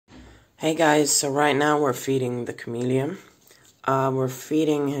Hey guys, so right now we're feeding the chameleon. We're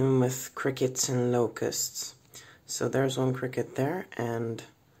feeding him with crickets and locusts. So there's one cricket there, and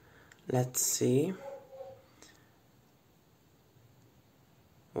let's see.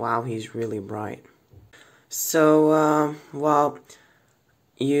 Wow, he's really bright. So, well,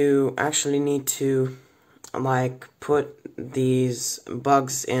 you actually need to, put these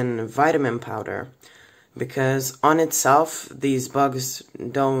bugs in vitamin powder. Because on itself, these bugs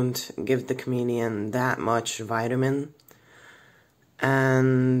don't give the chameleon that much vitamin.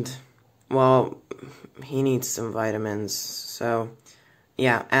 And, well, he needs some vitamins. So,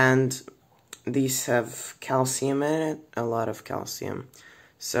 yeah, and these have calcium in it, a lot of calcium.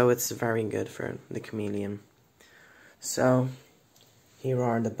 So it's very good for the chameleon. So, here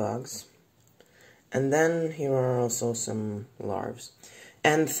are the bugs. And then here are also some larvae.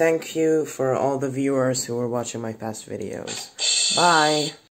 And thank you for all the viewers who were watching my past videos. Bye!